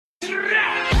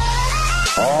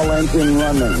engine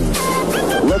running.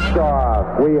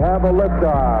 Liftoff. We have a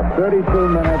liftoff. 32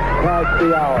 minutes past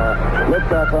the hour.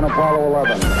 Liftoff on Apollo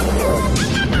 11.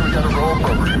 We got a roll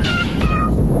program.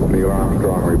 Neil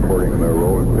Armstrong reporting the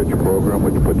roll and pitch program,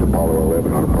 which puts Apollo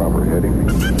 11 on a proper heading.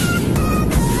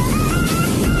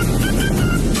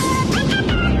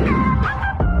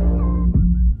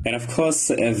 And of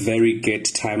course, a very good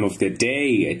time of the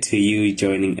day to you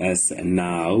joining us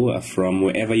now from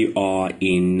wherever you are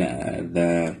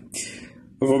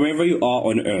wherever you are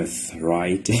on Earth,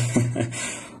 right?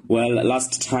 Well,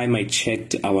 last time I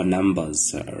checked our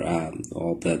numbers,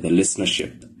 or the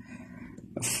listenership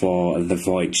for the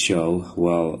Void Show.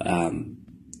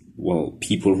 Well,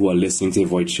 people who are listening to the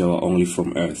Void Show are only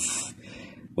from Earth.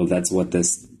 Well, that's what the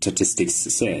statistics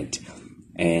said.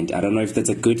 And I don't know if that's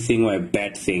a good thing or a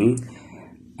bad thing,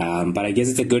 but I guess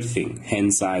it's a good thing.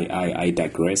 Hence, I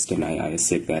digressed and I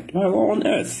said that, well, on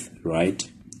Earth, right?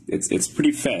 It's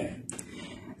pretty fair.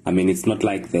 I mean, it's not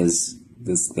like there's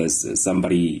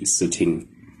somebody sitting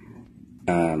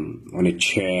on a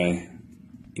chair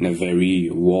in a very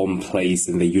warm place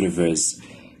in the universe,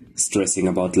 stressing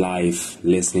about life,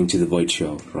 listening to the Void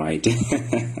Show, right?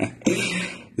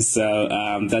 So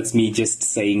that's me just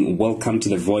saying welcome to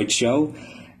the Void Show.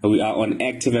 We are on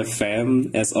Active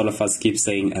FM, as all of us keep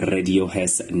saying, radio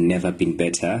has never been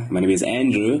better. My name is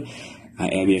Andrew. I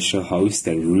am your show host.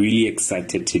 I'm really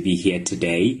excited to be here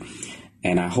today.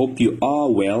 And I hope you are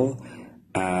well.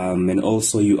 And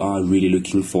also you are really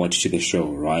looking forward to the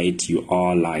show, right? You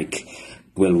are like,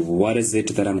 well, what is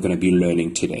it that I'm going to be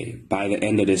learning today? By the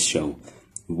end of this show,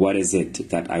 what is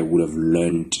it that I would have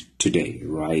learned today,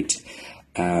 right?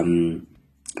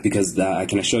 Because I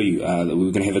can assure you that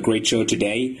we're going to have a great show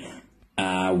today.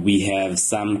 We have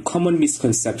some common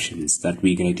misconceptions that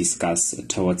we're going to discuss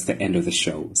towards the end of the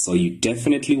show. So you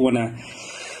definitely want to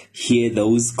hear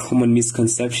those common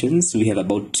misconceptions. We have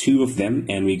about 2 of them,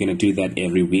 and we're going to do that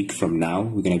every week from now.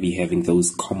 We're going to be having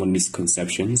those common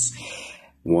misconceptions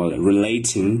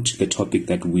relating to the topic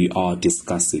that we are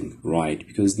discussing, right?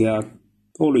 Because there are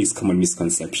always common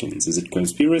misconceptions. Is it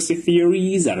conspiracy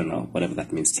theories? I don't know, whatever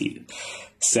that means to you.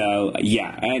 So,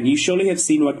 yeah, and you surely have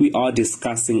seen what we are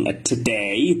discussing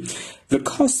today, the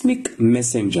cosmic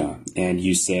messenger. And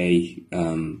you say,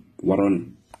 what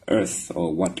on Earth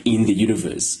or what in the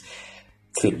universe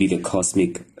could be the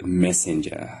cosmic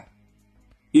messenger?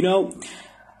 You know,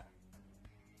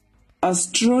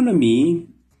 astronomy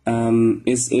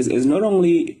is not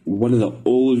only one of the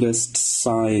oldest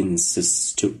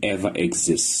sciences to ever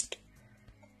exist.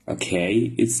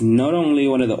 Okay, it's not only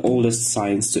one of the oldest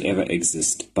sciences to ever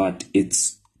exist, but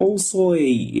it's also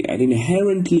an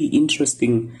inherently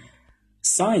interesting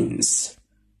science,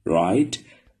 right?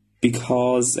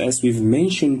 Because as we've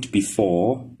mentioned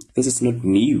before, this is not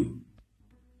new.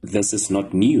 This is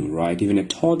not new, right? Even a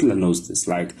toddler knows this.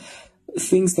 Like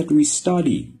things that we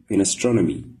study in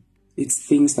astronomy, it's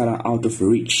things that are out of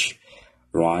reach,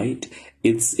 right?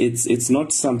 It's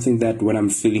not something that when I'm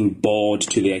feeling bored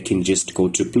today, I can just go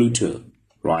to Pluto,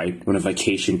 right? On a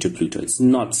vacation to Pluto. It's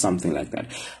not something like that.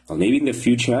 Well, maybe in the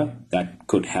future that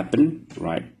could happen,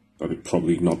 right?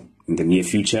 Probably not in the near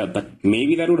future, but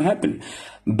maybe that would happen.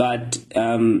 But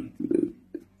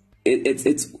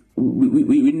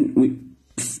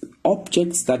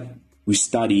objects that we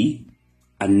study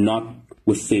are not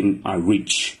within our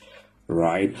reach,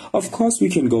 right? Of course, we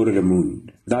can go to the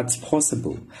moon. That's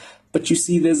possible. But you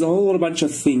see, there's a whole bunch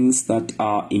of things that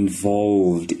are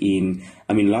involved in.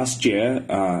 I mean, last year,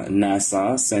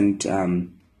 NASA sent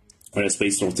a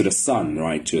space rocket to the sun,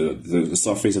 right? To the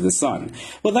surface of the sun.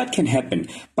 Well, that can happen.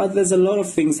 But there's a lot of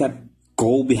things that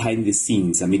go behind the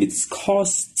scenes. I mean, it's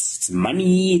costs, it's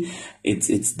money,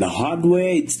 it's the hardware,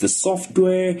 it's the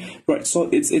software, right? So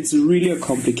it's really a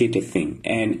complicated thing.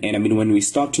 And I mean, when we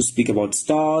start to speak about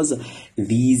stars,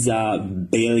 these are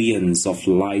billions of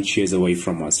light years away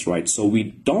from us, right? So we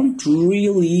don't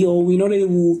really, or we're not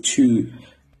able to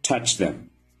touch them,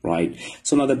 right?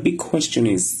 So now the big question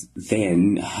is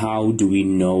then, how do we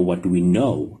know what we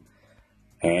know?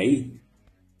 Okay?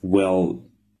 Well,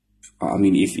 I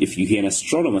mean, if you hear an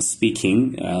astronomer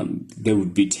speaking, they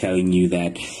would be telling you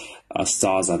that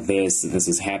stars are this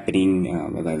is happening,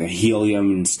 the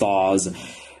helium stars.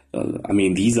 I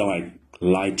mean, these are like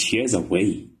light years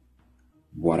away.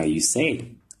 What are you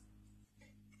saying?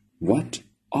 What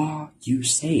are you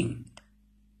saying?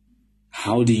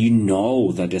 How do you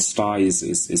know that a star is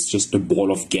just a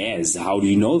ball of gas? How do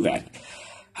you know that?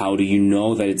 How do you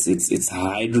know that it's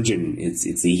hydrogen?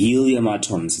 It's a helium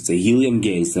atoms. It's a helium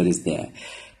gas that is there.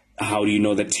 How do you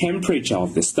know the temperature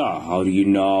of the star? How do you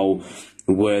know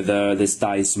whether the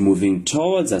star is moving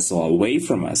towards us or away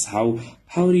from us? How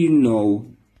How do you know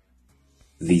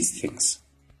these things?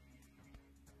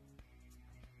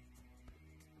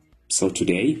 So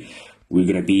today we're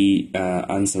going to be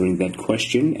answering that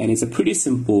question, and it's a pretty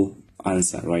simple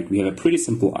answer, right? We have a pretty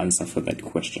simple answer for that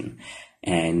question,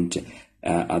 and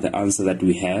the answer that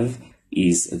we have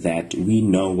is that we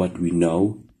know what we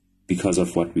know because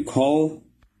of what we call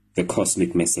the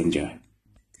cosmic messenger.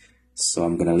 So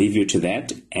I'm going to leave you to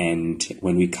that, and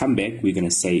when we come back, we're going to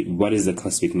say, what is the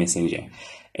cosmic messenger?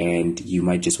 And you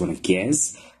might just want to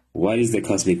guess, what is the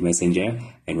cosmic messenger?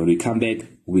 And when we come back,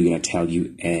 we're going to tell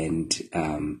you, and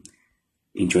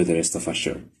enjoy the rest of our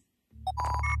show.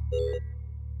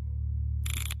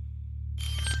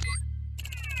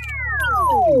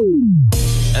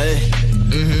 Hey,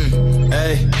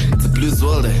 hey, it's a blues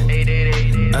world.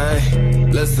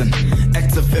 Hey, listen,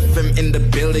 Active FM in the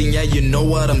building, yeah, you know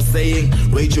what I'm saying.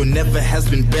 Radio never has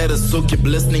been better, so keep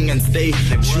listening and stay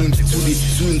tuned to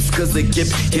these tunes, cause they keep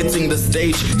hitting the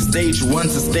stage. Stage 1 to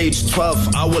stage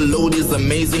 12, our load is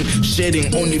amazing.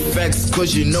 Sharing only facts,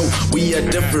 cause you know we are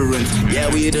different. Yeah,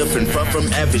 we're different, far from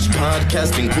average.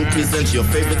 Podcasting could present your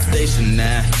favorite station,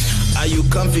 nah. Are you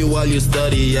comfy while you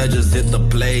study? I just hit the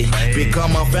play.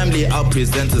 Become our family, our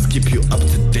presenters keep you up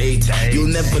to date. You'll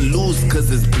never lose, cause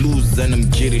it's blues and them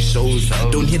giddy shows.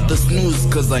 Don't hit the snooze,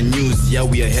 cause our news, yeah,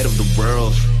 we ahead of the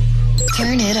world.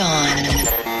 Turn it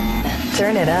on.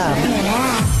 Turn it up.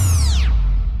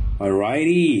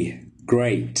 Alrighty,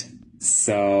 great.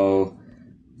 So,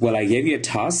 well, I gave you a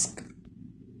task,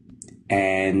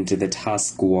 and the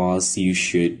task was you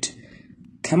should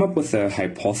come up with a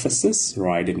hypothesis,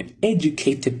 right, an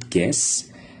educated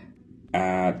guess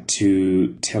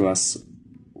to tell us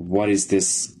what is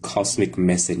this cosmic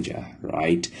messenger,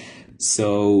 right?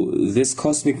 So this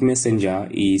cosmic messenger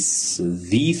is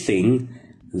the thing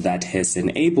that has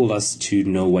enabled us to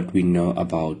know what we know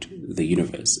about the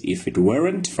universe. If it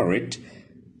weren't for it,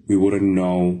 we wouldn't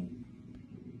know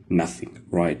nothing,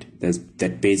 right?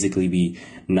 That'd basically be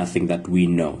nothing that we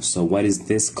know. So what is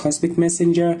this cosmic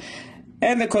messenger?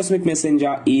 And the cosmic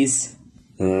messenger is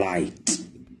light,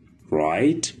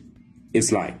 right?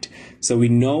 It's light. So we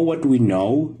know what we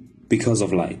know because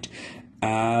of light.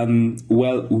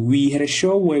 Well, we had a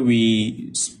show where we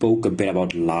spoke a bit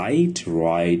about light,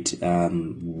 right?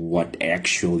 What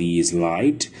actually is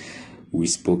light. We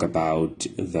spoke about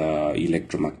the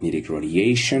electromagnetic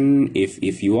radiation.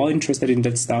 If you are interested in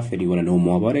that stuff and you want to know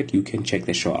more about it, you can check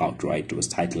the show out, right? It was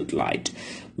titled Light.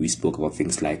 We spoke about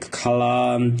things like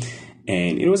color,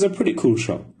 and it was a pretty cool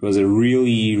show. It was a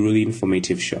really, really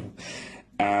informative show.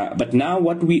 But now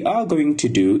what we are going to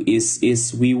do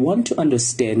is we want to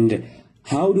understand,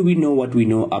 how do we know what we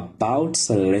know about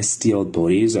celestial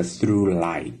bodies through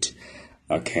light?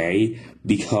 Okay?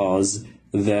 Because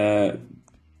the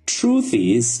truth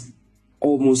is,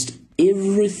 almost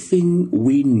everything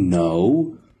we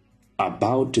know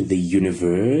about the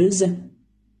universe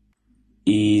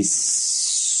is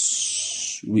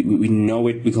we know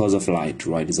it because of light,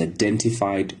 right? It's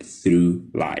identified through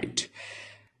light.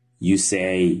 You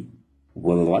say,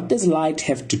 well, what does light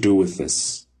have to do with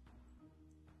this?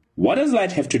 What does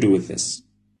light have to do with this?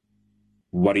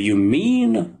 What do you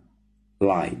mean,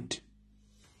 light?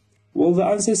 Well, the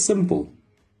answer is simple.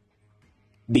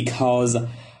 Because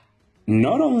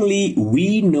not only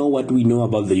we know what we know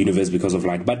about the universe because of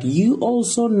light, but you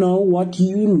also know what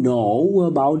you know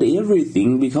about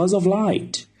everything because of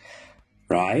light.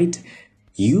 Right?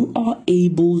 You are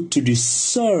able to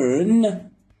discern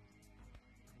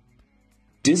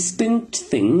distinct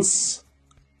things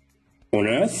on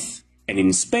Earth and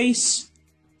in space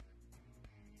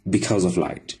because of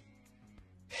light.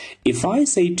 If I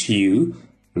say to you,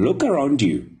 look around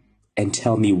you and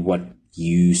tell me what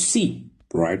you see,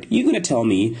 right? You're going to tell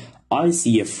me, I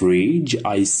see a fridge,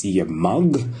 I see a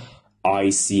mug, I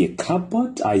see a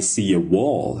cupboard, I see a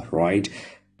wall, right?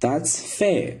 That's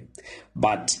fair.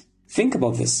 But think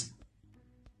about this.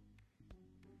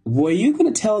 Were you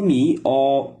going to tell me,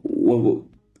 or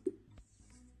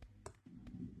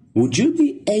would you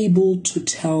be able to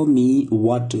tell me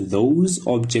what those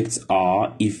objects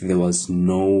are if there was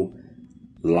no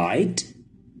light?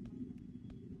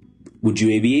 Would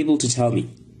you be able to tell me?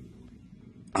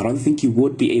 I don't think you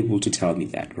would be able to tell me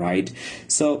that, right?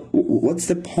 So what's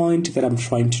the point that I'm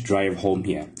trying to drive home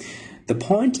here? The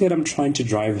point that I'm trying to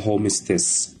drive home is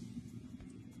this.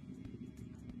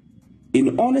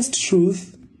 In honest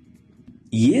truth,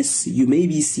 yes, you may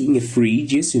be seeing a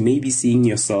fridge, yes, you may be seeing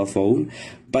your cell phone,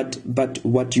 but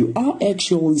what you are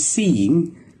actually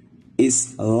seeing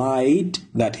is light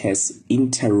that has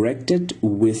interacted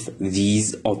with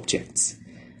these objects,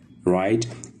 right?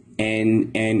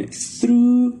 And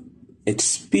through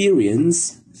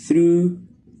experience, through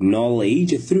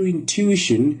knowledge, through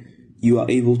intuition, you are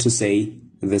able to say,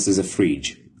 this is a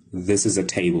fridge, this is a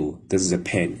table, this is a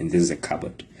pen, and this is a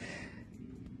cupboard.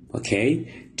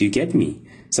 Okay? Do you get me?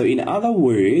 So in other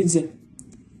words,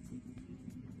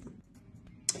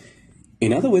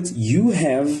 you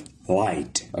have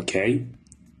light, okay?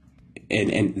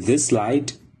 And this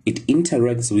light, it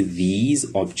interacts with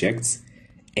these objects,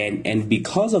 and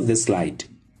because of this light,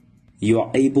 you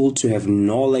are able to have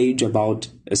knowledge about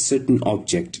a certain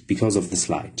object because of this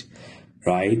light,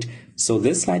 right? So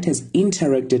this light has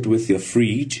interacted with your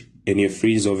fridge, and your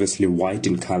fridge is obviously white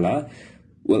in color.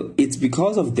 Well, it's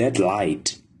because of that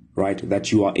light, right,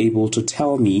 that you are able to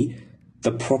tell me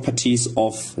the properties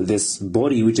of this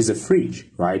body, which is a fridge,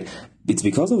 right? It's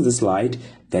because of this light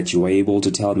that you are able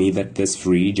to tell me that this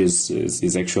fridge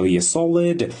is actually a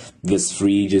solid, this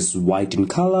fridge is white in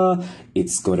color,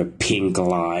 it's got a pink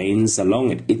lines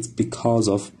along it. It's because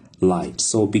of light.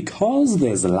 So because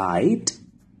there's light,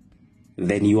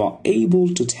 then you are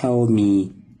able to tell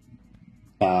me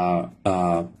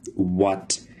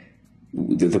what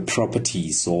the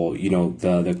properties, or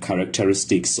the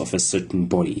characteristics of a certain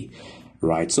body,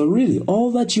 right? So really, all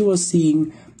that you are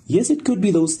seeing, yes, it could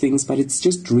be those things, but it's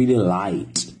just really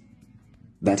light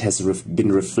that has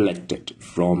been reflected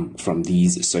from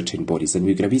these certain bodies. And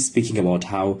we're going to be speaking about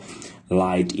how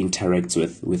light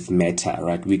interacts with matter,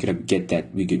 right? We're going to get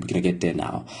that. We're going to get there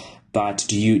now. But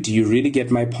do you really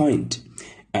get my point?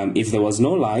 If there was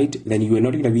no light, then you were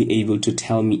not going to be able to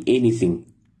tell me anything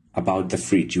about the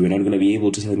fridge. You were not going to be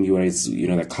able to tell me what is,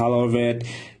 the color of it.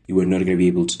 You were not going to be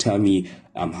able to tell me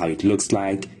how it looks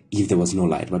like if there was no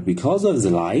light. But because of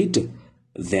the light,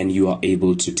 then you are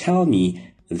able to tell me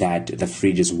that the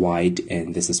fridge is white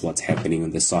and this is what's happening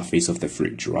on the surface of the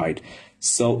fridge, right?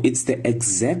 So it's the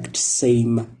exact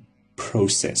same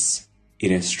process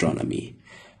in astronomy,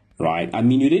 right? I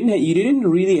mean, you didn't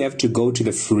really have to go to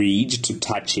the fridge to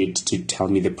touch it to tell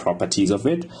me the properties of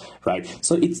it, right?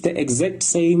 So it's the exact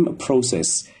same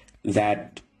process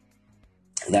that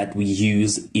we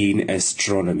use in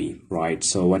astronomy, right?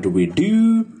 So what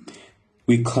do?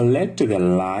 We collect the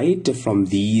light from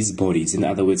these bodies, in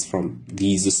other words, from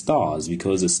these stars,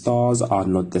 because the stars are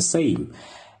not the same.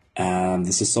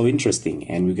 This is so interesting,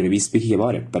 and we're going to be speaking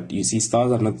about it. But you see,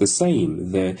 stars are not the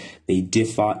same. They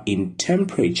differ in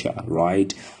temperature,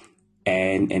 right?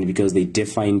 And because they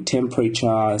differ in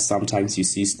temperature, sometimes you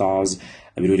see stars.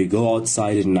 I mean, when you go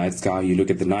outside in the night sky, you look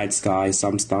at the night sky,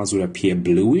 some stars would appear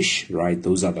bluish, right?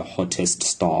 Those are the hottest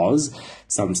stars.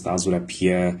 Some stars would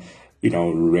appear,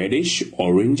 reddish,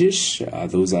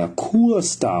 orangish. Those are cooler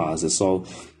stars. So,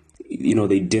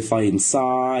 they differ in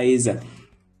size.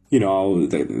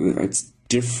 It's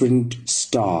different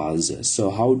stars. So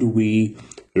how do we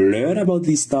learn about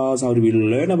these stars? How do we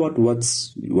learn about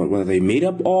what are they made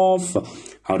up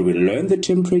of? How do we learn the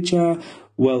temperature?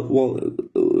 Well,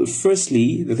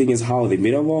 firstly, the thing is how they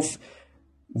made up of.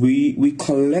 We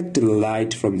collect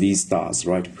light from these stars,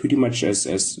 right? Pretty much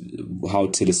as how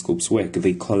telescopes work.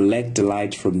 They collect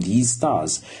light from these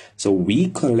stars. So we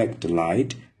collect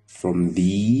light from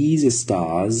these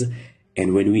stars,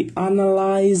 and when we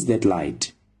analyze that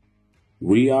light,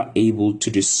 we are able to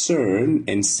discern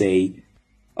and say,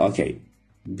 okay,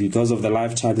 because of the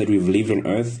lifetime that we've lived on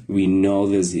Earth, we know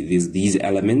there's these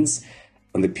elements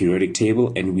on the periodic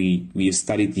table, and we've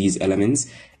studied these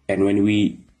elements. And when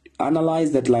we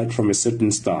analyze that light from a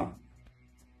certain star,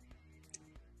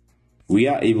 we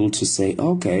are able to say,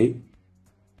 okay,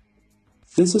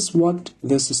 this is what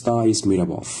this star is made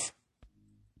up of.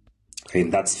 Okay,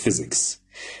 and that's physics.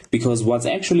 Because what's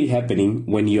actually happening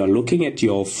when you are looking at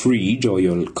your fridge or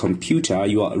your computer,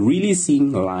 you are really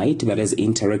seeing light that has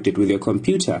interacted with your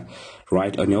computer,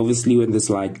 right? And obviously when this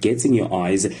light gets in your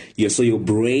eyes, your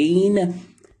brain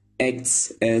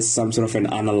acts as some sort of an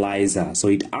analyzer. So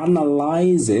it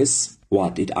analyzes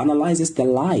what? It analyzes the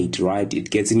light, right?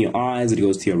 It gets in your eyes, it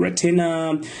goes to your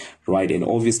retina, right? And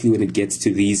obviously when it gets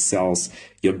to these cells,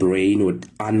 your brain would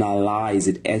analyze,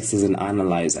 it acts as an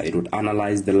analyzer. It would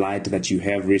analyze the light that you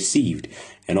have received.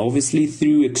 And obviously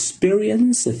through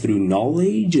experience, through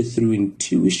knowledge, through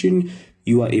intuition,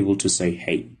 you are able to say,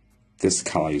 hey, this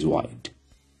color is white,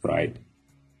 right?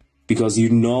 Because you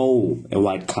know a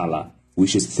white color,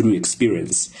 which is through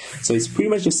experience. So it's pretty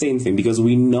much the same thing, because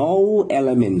we know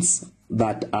elements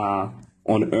that are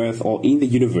on Earth or in the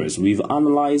universe. We've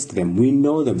analyzed them. We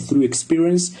know them through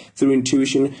experience, through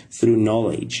intuition, through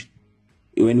knowledge.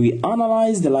 When we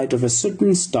analyze the light of a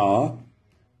certain star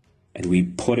and we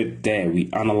put it there, we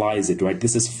analyze it, right?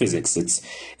 This is physics. It's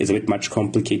a bit much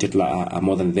complicated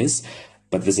more than this.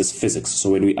 but this is physics. So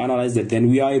when we analyze that, then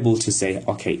we are able to say,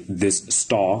 okay, this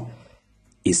star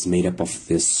is made up of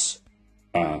this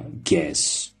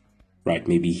gas, right?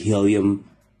 Maybe helium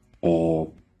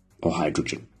or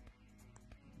hydrogen,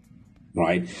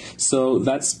 right? So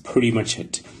that's pretty much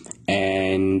it.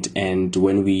 And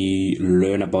when we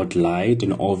learn about light,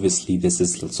 and obviously this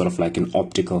is sort of like an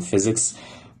optical physics,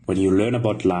 when you learn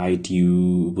about light,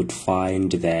 you would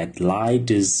find that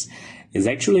light is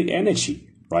actually energy,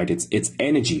 right? It's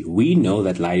energy. We know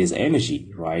that light is energy,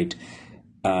 right?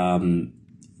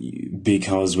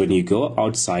 Because when you go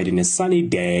outside in a sunny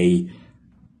day,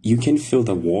 you can feel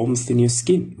the warmth in your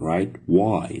skin, right?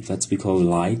 Why? That's because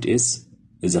light is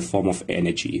a form of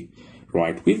energy,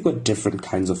 right? We've got different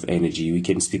kinds of energy. We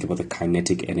can speak about the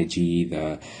kinetic energy,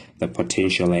 the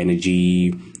potential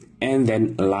energy, and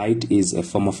then light is a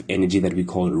form of energy that we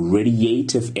call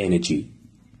radiative energy,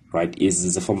 right?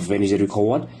 Is a form of energy that we call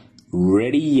what?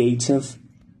 Radiative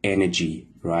energy,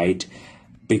 right?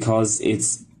 Because it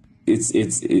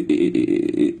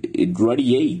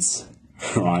radiates,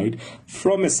 right,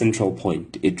 from a central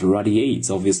point. It radiates.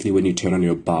 Obviously, when you turn on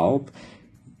your bulb,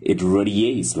 it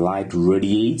radiates. Light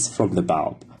radiates from the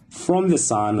bulb. From the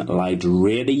sun, light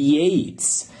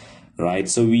radiates, right?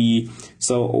 So it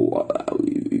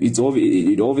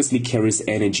obviously carries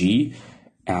energy,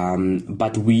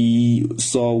 but we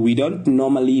don't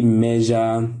normally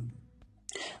measure.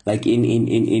 Like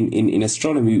in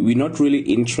astronomy, we're not really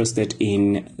interested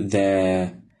in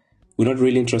the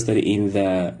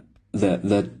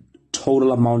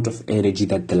total amount of energy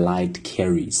that the light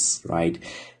carries, right?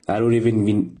 That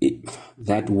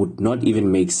would not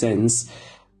even make sense,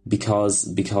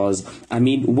 because I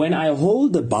mean, when I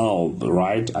hold the bulb,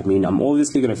 right, I mean, I'm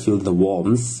obviously going to feel the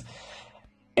warmth,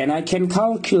 and I can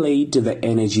calculate the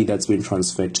energy that's been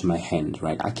transferred to my hand,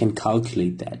 right? I can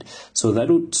calculate that. So that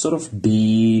would sort of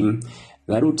be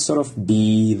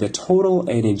the total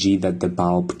energy that the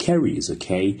bulb carries,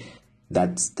 okay?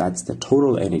 That's the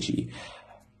total energy.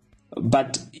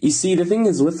 But you see, the thing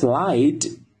is, with light,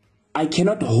 I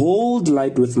cannot hold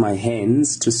light with my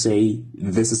hands to say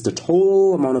this is the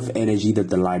total amount of energy that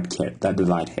the light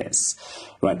has,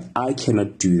 right? I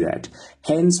cannot do that.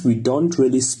 Hence, we don't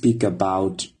really speak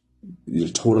about the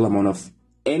total amount of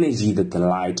energy that the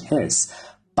light has.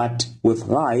 But with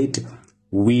light,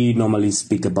 we normally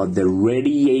speak about the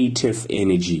radiative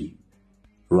energy,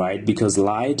 right? Because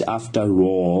light, after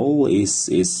all,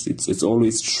 it's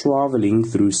always traveling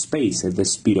through space at the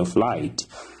speed of light,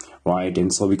 right?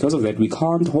 And so because of that, we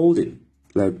can't hold it.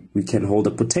 Like, we can hold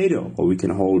a potato, or we can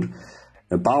hold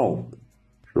a bulb,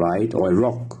 right? Or a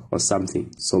rock or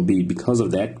something. So because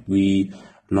of that, we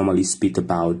normally speak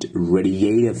about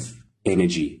radiative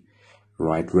energy,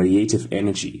 right? Radiative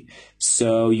energy.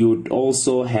 So you would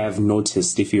also have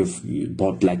noticed, if you've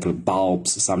bought like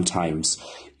bulbs sometimes,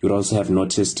 you'd also have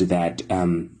noticed that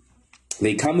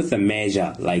they come with a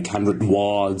measure, like 100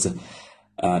 watts,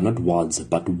 not watts,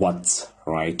 but watts,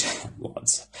 right?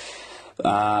 Watts.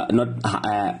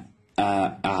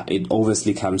 It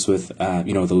obviously comes with,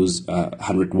 those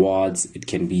 100 watts. It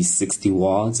can be 60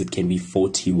 watts. It can be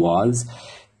 40 watts.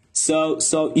 So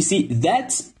you see,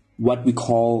 that's what we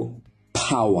call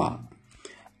power.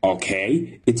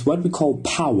 Okay? It's what we call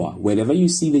power. Whenever you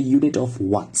see the unit of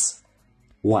watts,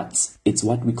 it's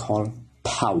what we call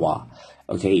power.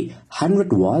 Okay?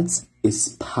 100 watts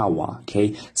is power.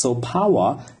 Okay? So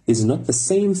power is not the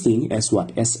same thing as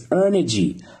what? As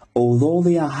energy. Although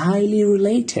they are highly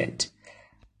related.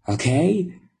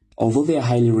 Okay? Although they are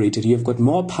highly related, you've got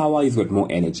more power, you've got more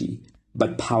energy.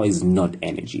 But power is not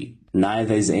energy.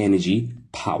 Neither is energy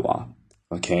power.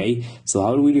 Okay? So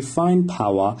how do we define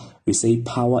power? We say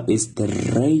power is the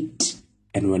rate.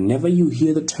 And whenever you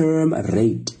hear the term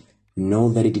rate, know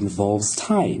that it involves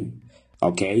time.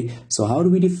 Okay? So how do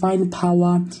we define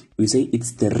power? We say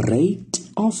it's the rate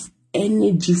of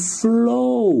energy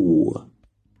flow.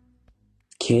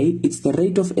 Okay? It's the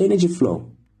rate of energy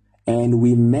flow. And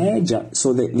we measure,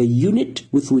 so the unit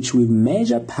with which we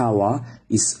measure power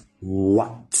is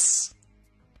watts.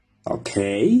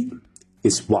 Okay?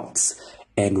 Is watts.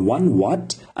 And 1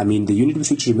 watt, I mean, the unit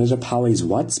with which we measure power is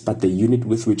watts, but the unit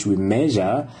with which we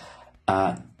measure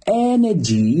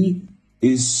energy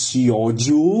is your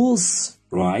joules,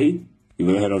 right? You've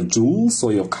ever heard of joules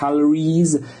or your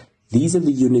calories? These are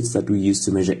the units that we use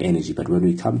to measure energy. But when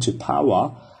we come to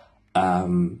power,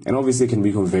 and obviously it can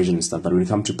be conversion and stuff, but when we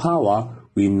come to power,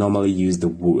 we normally use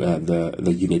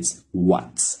the units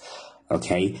watts.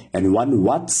 Okay? And 1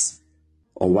 watt,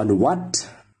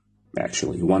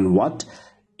 actually, 1 watt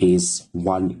is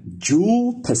 1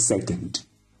 joule per second.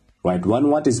 right? 1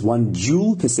 watt is 1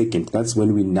 joule per second. That's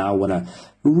when we now want to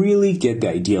really get the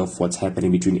idea of what's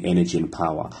happening between energy and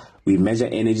power. We measure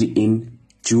energy in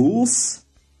joules,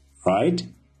 right?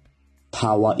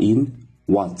 Power in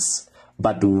watts.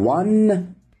 But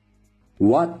 1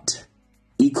 watt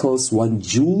equals 1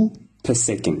 joule per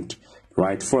second,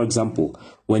 right? For example,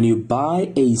 when you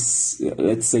buy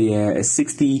let's say a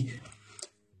 60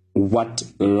 watt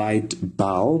light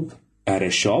bulb at a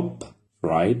shop,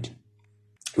 right?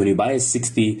 When you buy a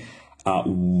 60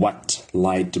 watt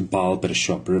light bulb at a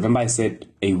shop, remember I said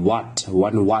a watt,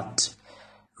 1 watt,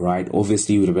 right?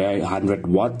 Obviously you would buy 100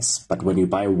 watts, but when you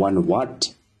buy 1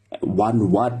 watt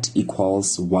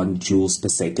equals 1 joules per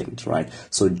second, right?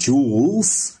 So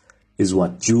joules is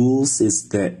what? Joules is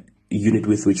the unit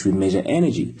with which we measure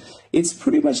energy. It's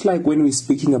pretty much like when we're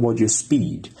speaking about your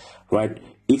speed, right?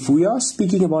 If we are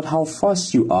speaking about how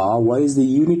fast you are, what is the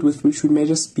unit with which we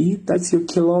measure speed? That's your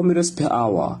kilometers per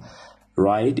hour,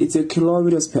 right? It's your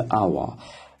kilometers per hour,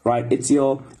 right? It's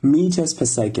your meters per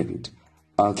second,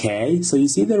 okay? So you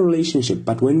see the relationship.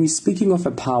 But when we're speaking of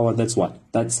a power, that's what?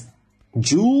 That's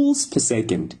joules per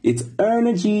second. It's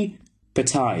energy per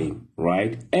time,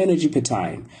 right? Energy per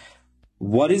time.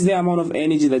 What is the amount of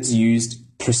energy that's used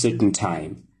per certain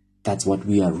time? That's what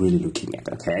we are really looking at,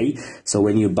 okay? So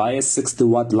when you buy a 60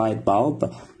 watt light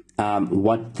bulb,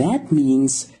 what that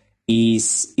means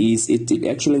is it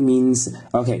actually means,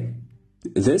 okay,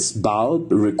 this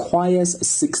bulb requires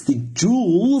 60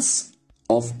 joules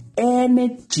of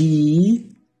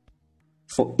energy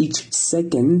for each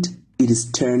second it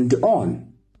is turned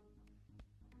on.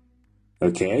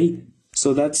 Okay,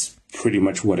 so that's pretty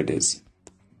much what it is,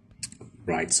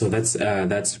 right? So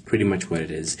that's pretty much what it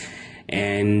is.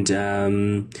 And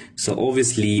so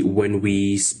obviously when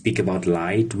we speak about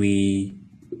light,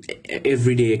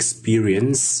 everyday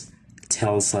experience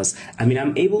tells us, I mean,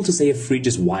 I'm able to say a fridge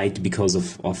is white because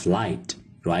of light,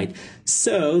 right?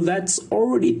 So that's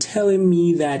already telling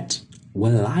me that,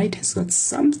 well, light has got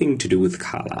something to do with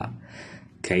color.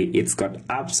 Okay, it's got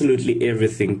absolutely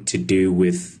everything to do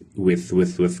with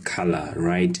color,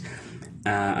 right?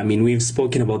 I mean, we've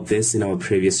spoken about this in our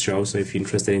previous show, so if you're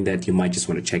interested in that, you might just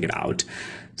want to check it out.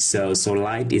 So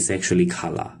light is actually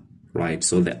color, right?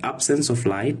 So the absence of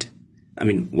light, I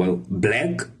mean, well,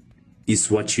 black is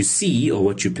what you see or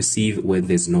what you perceive when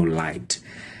there's no light,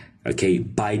 okay,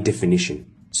 by definition.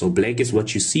 So black is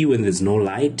what you see when there's no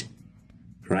light,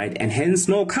 right? And hence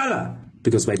no color,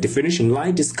 because by definition,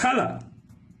 light is color,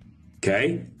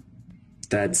 okay?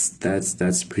 That's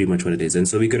pretty much what it is. And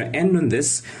so we're going to end on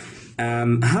this.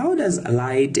 How does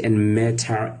light and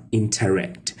matter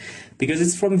interact? Because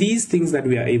it's from these things that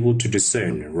we are able to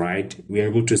discern, right? We are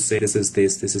able to say this is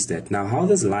this, this is that. Now, how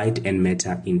does light and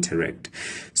matter interact?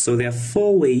 So there are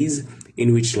 4 ways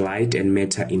in which light and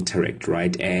matter interact,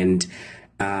 right? And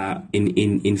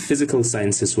in physical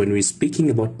sciences, when we're speaking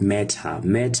about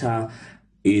matter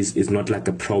is not like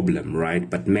a problem, right?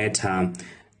 But matter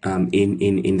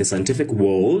in the scientific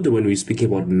world, when we speak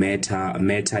about matter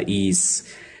is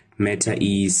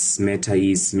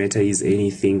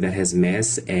anything that has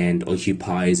mass and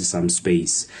occupies some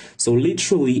space. So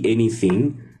literally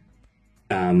anything,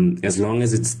 as long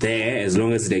as it's there, as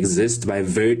long as it exists by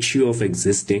virtue of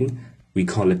existing, we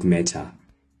call it matter.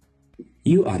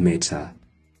 You are matter,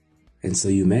 and so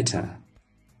you matter.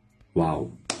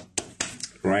 Wow.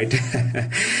 Right?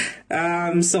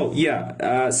 So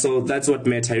that's what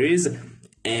matter is.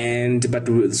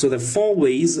 So the 4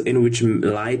 ways in which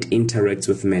light interacts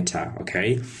with matter,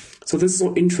 okay? So this is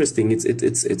so interesting.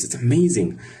 It's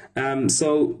amazing.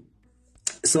 So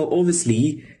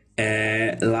obviously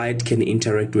light can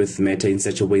interact with matter in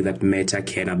such a way that matter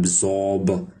can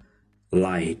absorb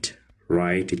light,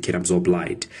 right? It can absorb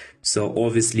light. So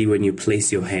obviously when you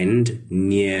place your hand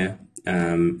near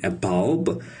a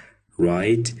bulb,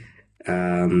 right?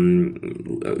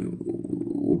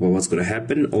 What's going to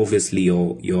happen? Obviously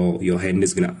your hand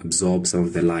is going to absorb some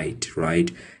of the light,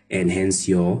 right? And hence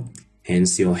your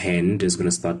hand is going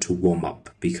to start to warm up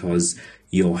because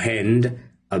your hand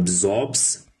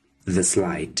absorbs this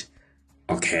light.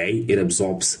 Okay, it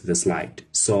absorbs this light.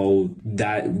 So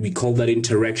that we call that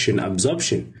interaction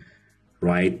absorption,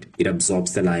 right? It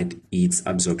absorbs the light, it's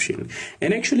absorption.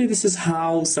 And actually this is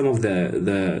how some of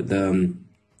the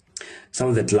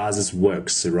glasses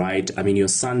works, right? I mean, your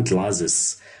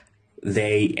sunglasses,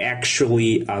 they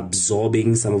actually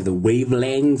absorbing some of the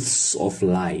wavelengths of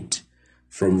light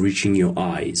from reaching your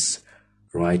eyes,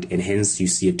 right? And hence you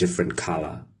see a different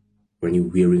color when you're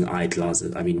wearing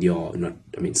eyeglasses.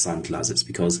 Sunglasses,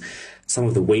 because some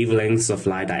of the wavelengths of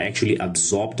light are actually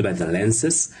absorbed by the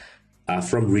lenses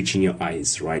from reaching your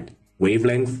eyes, right?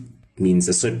 Wavelength, means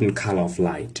a certain color of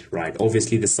light, right?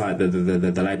 Obviously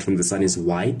the light from the sun is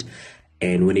white,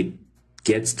 and when it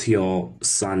gets to your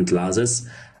sunglasses,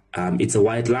 it's a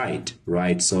white light,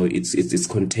 right? So it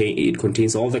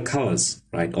contains all the colors,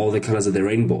 right? All the colors of the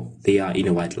rainbow, they are in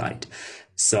a white light.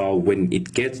 So when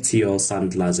it gets to your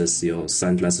sunglasses will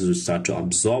start to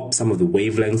absorb some of the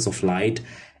wavelengths of light,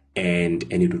 and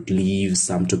it would leave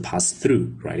some to pass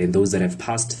through, right? And those that have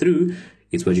passed through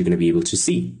is what you're going to be able to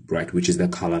see, right? Which is the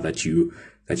color that you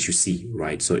see,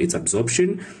 right? So it's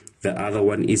absorption. The other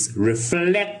one is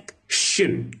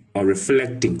reflection, or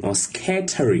reflecting, or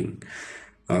scattering.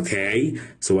 Okay,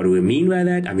 so what do we mean by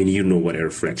that? I mean, you know what a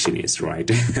reflection is, right?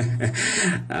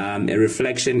 A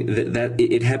reflection, that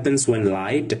it happens when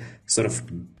light sort of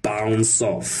bounce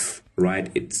off,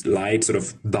 right? It's light sort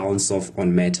of bounce off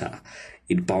on matter.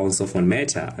 It bounces off on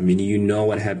matter. I mean, you know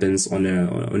what happens on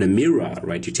a mirror,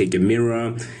 right? You take a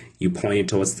mirror, you point it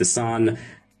towards the sun.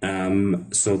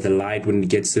 So the light, when it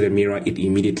gets to the mirror, it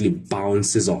immediately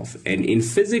bounces off. And in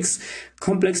physics,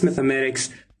 complex mathematics,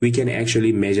 we can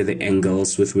actually measure the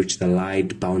angles with which the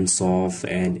light bounces off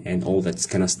and all that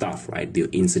kind of stuff, right? The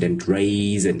incident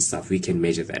rays and stuff, we can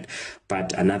measure that.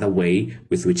 But another way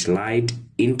with which light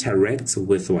interacts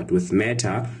with with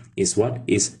matter is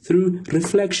through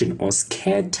reflection or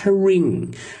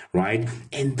scattering, right?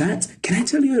 And can I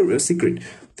tell you a secret?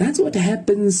 That's what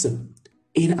happens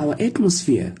in our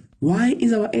atmosphere. Why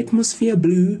is our atmosphere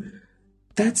blue?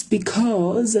 That's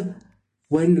because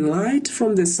when light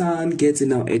from the sun gets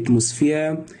in our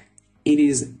atmosphere, it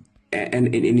is,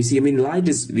 and you see, I mean,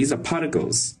 these are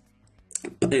particles.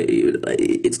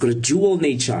 It's got a dual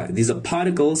nature. These are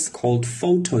particles called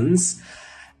photons,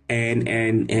 and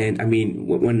I mean,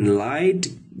 when light,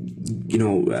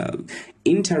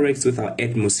 interacts with our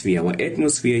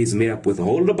atmosphere is made up with a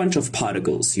whole bunch of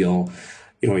particles. Your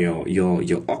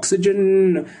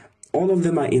oxygen, all of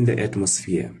them are in the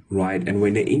atmosphere, right? And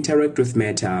when they interact with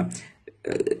matter,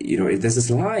 if there's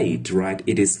this light, right,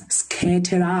 it is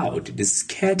scattered out.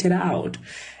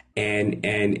 And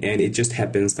it just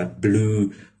happens that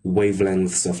blue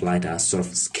wavelengths of light are sort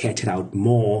of scattered out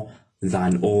more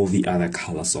than all the other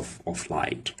colors of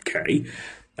light, okay?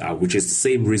 Which is the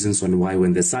same reasons on why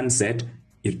when the sun set,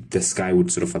 the sky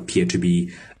would sort of appear to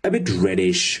be a bit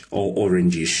reddish or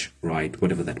orangish, right?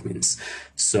 Whatever that means.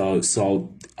 So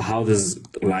how does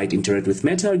light interact with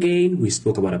matter again? We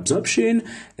spoke about absorption,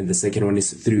 and the second one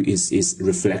is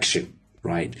reflection,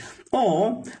 right?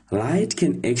 Or light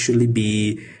can actually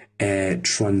be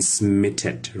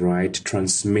transmitted, right?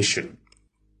 Transmission,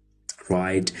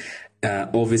 right?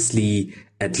 Obviously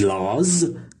at Lars,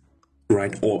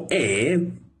 right, or air,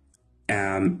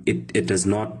 it does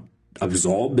not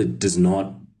absorb, it does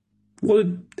not, well,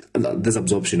 there's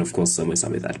absorption, of course, some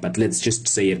with that, but let's just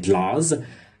say at Lars,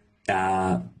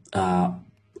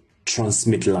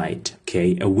 transmit light,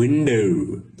 okay? A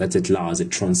window that's at Lars,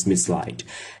 it transmits light.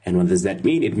 And what does that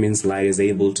mean? It means light is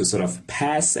able to sort of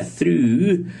pass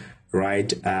through, right,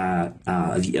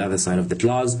 the other side of the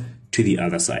glass to the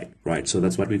other side, right? So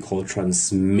that's what we call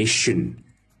transmission,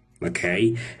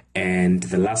 okay? And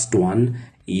the last one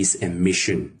is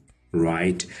emission,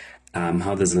 right?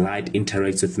 How does light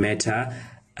interact with matter?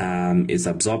 It's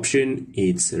absorption,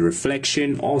 it's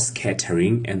reflection or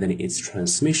scattering, and then it's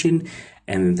transmission,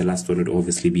 and then the last one would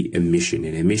obviously be emission.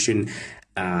 And emission,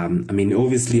 I mean,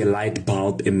 obviously a light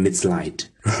bulb emits light,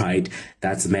 right?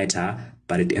 That's matter,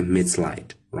 but it emits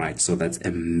light, right? So that's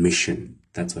emission.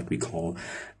 That's what we call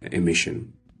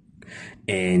emission.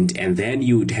 And then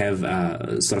you would have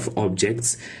sort of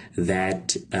objects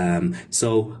that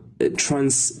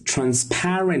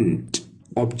transparent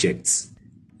objects,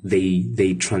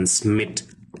 they transmit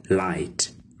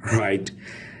light, right?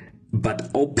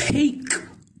 But opaque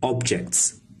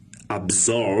objects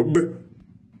absorb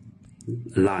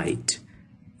light,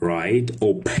 right?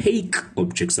 Opaque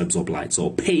objects absorb light. So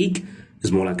opaque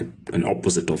is more like an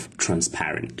opposite of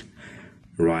transparent,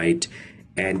 right?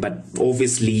 But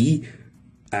obviously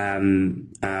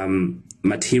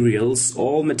materials,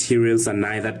 all materials are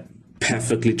neither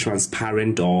perfectly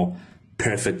transparent or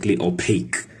perfectly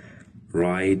opaque,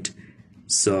 right?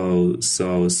 So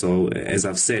as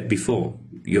I've said before,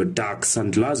 your dark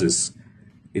sunglasses,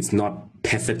 it's not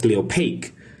perfectly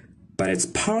opaque, but it's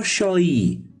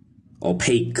partially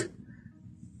opaque,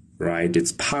 right?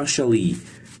 It's partially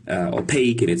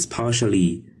opaque and it's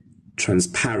partially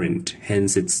transparent,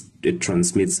 hence it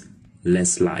transmits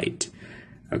less light,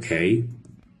 okay?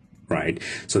 Right,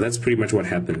 so that's pretty much what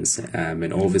happens,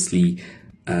 and obviously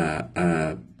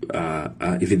even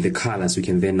the colors, we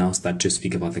can then now start to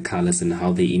speak about the colors and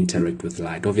how they interact with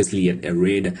light. Obviously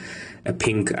a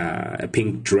pink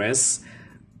dress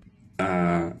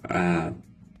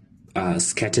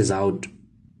scatters out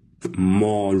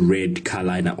more red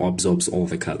color and absorbs all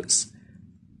the colors.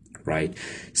 Right,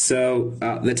 so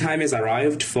the time has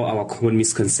arrived for our common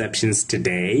misconceptions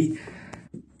today.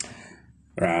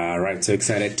 Right, so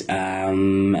excited. We're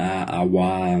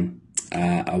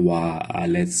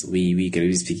gonna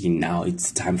be speaking now.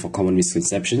 It's time for common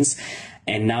misconceptions,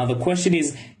 and now the question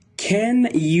is: can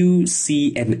you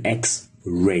see an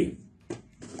X-ray?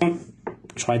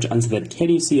 Try to answer that. Can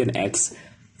you see an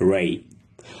X-ray?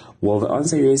 Well, the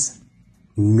answer is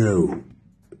no.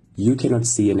 You cannot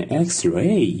see an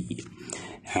X-ray.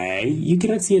 Hey, you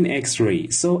cannot see an X-ray.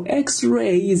 So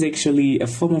X-ray is actually a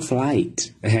form of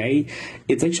light. Hey,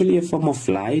 it's actually a form of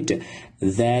light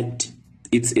that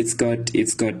it's got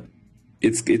the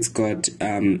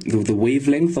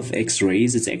wavelength of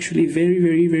X-rays. It's actually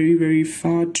very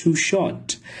far too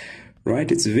short. Right?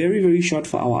 It's very short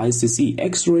for our eyes to see.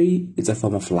 X-ray is a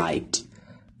form of light.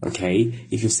 Okay,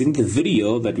 if you've seen the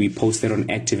video that we posted on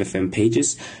Active FM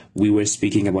pages, we were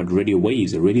speaking about radio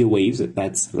waves. Radio waves,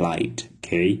 that's light.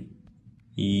 Okay,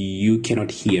 you cannot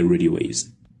hear radio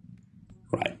waves.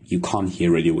 Right, you can't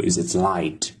hear radio waves. It's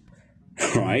light.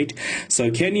 Right. So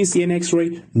can you see an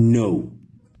X-ray? No.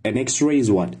 An X-ray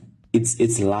is what?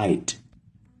 It's light,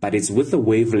 but it's with a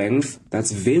wavelength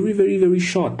that's very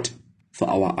short for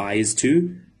our eyes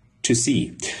to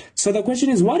see. So the question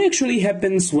is, what actually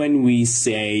happens when we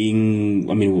saying,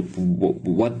 I mean,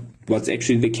 what's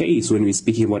actually the case when we're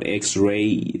speaking about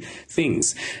X-ray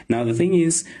things? Now, the thing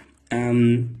is,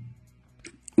 when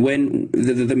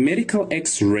the medical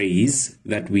X-rays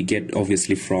that we get,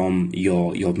 obviously, from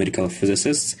your medical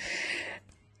physicists,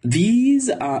 these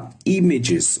are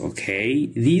images, okay?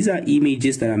 These are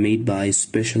images that are made by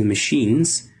special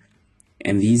machines,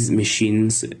 and these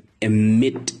machines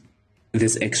emit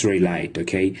this X-ray light,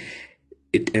 okay?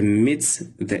 It emits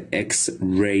the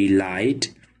X-ray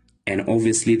light, and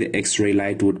obviously the X-ray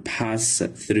light would pass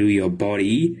through your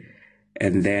body,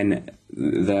 and then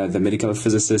the medical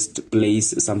physicist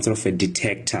place some sort of a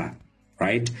detector,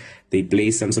 right? They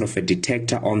place some sort of a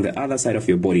detector on the other side of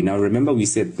your body. Now remember, we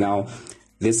said now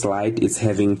this light is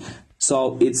having,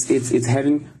 so it's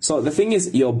having, so the thing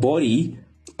is, your body,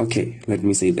 okay, let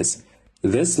me say this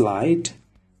light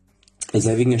is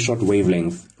having a short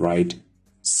wavelength, right?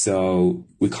 So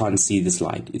we can't see this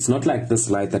light. It's not like this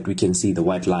light that we can see, the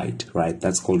white light, right?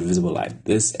 That's called visible light.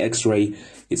 This X-ray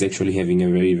is actually having a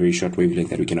very short wavelength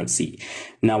that we cannot see.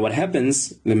 Now what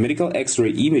happens, the medical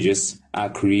X-ray images are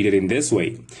created in this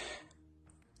way.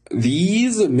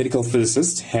 These medical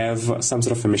physicists have some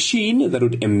sort of a machine that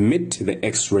would emit the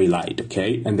X-ray light,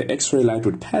 okay? And the X-ray light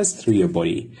would pass through your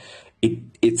body.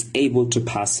 It's able to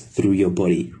pass through your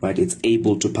body, right? It's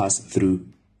able to pass through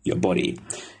your body.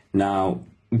 Now,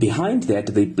 behind that,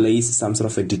 they place some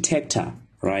sort of a detector,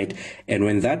 right? And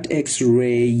when that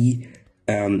X-ray,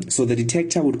 so the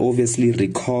detector would obviously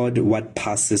record what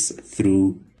passes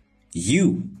through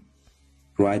you,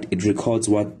 right? It records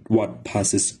what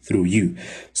passes through you.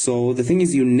 So the thing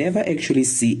is, you never actually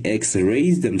see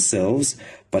X-rays themselves,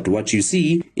 but what you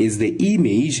see is the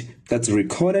image that's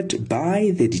recorded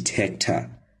by the detector.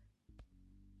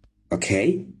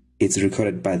 Okay? That's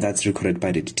recorded by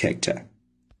the detector.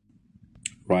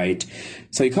 Right?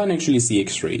 So you can't actually see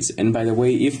X-rays. And by the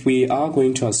way, if we are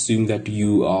going to assume that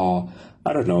you are,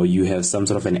 I don't know, you have some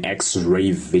sort of an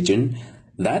X-ray vision,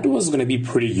 that was going to be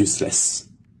pretty useless.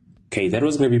 Okay, that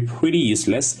was going to be pretty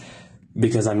useless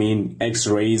because, I mean,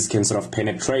 X-rays can sort of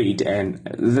penetrate and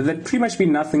that pretty much be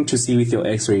nothing to see with your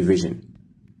X-ray vision.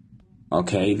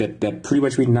 Okay, that pretty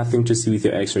much be nothing to see with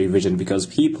your X-ray vision because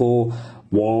people,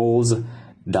 walls,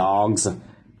 dogs,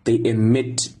 they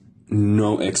emit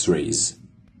no X-rays.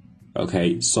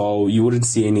 Okay, so you wouldn't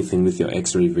see anything with your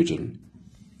X-ray vision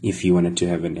if you wanted to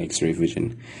have an X-ray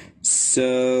vision.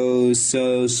 So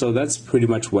that's pretty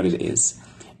much what it is.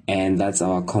 And that's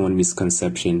our common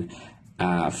misconception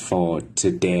for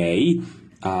today.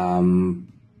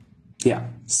 Yeah,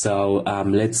 so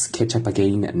let's catch up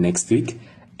again next week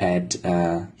at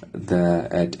the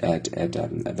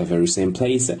very same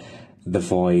place, The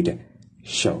Void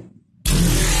Show.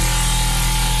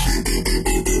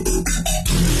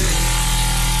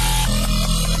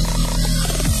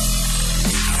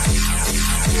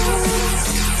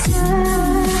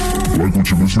 Like what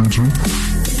you're listening to?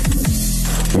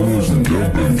 Follow us on Twitter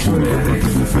at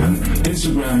ActiveFM,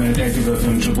 Instagram at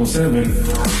ActiveFM777,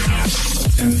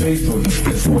 and Facebook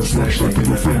at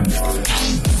 /ActiveFM.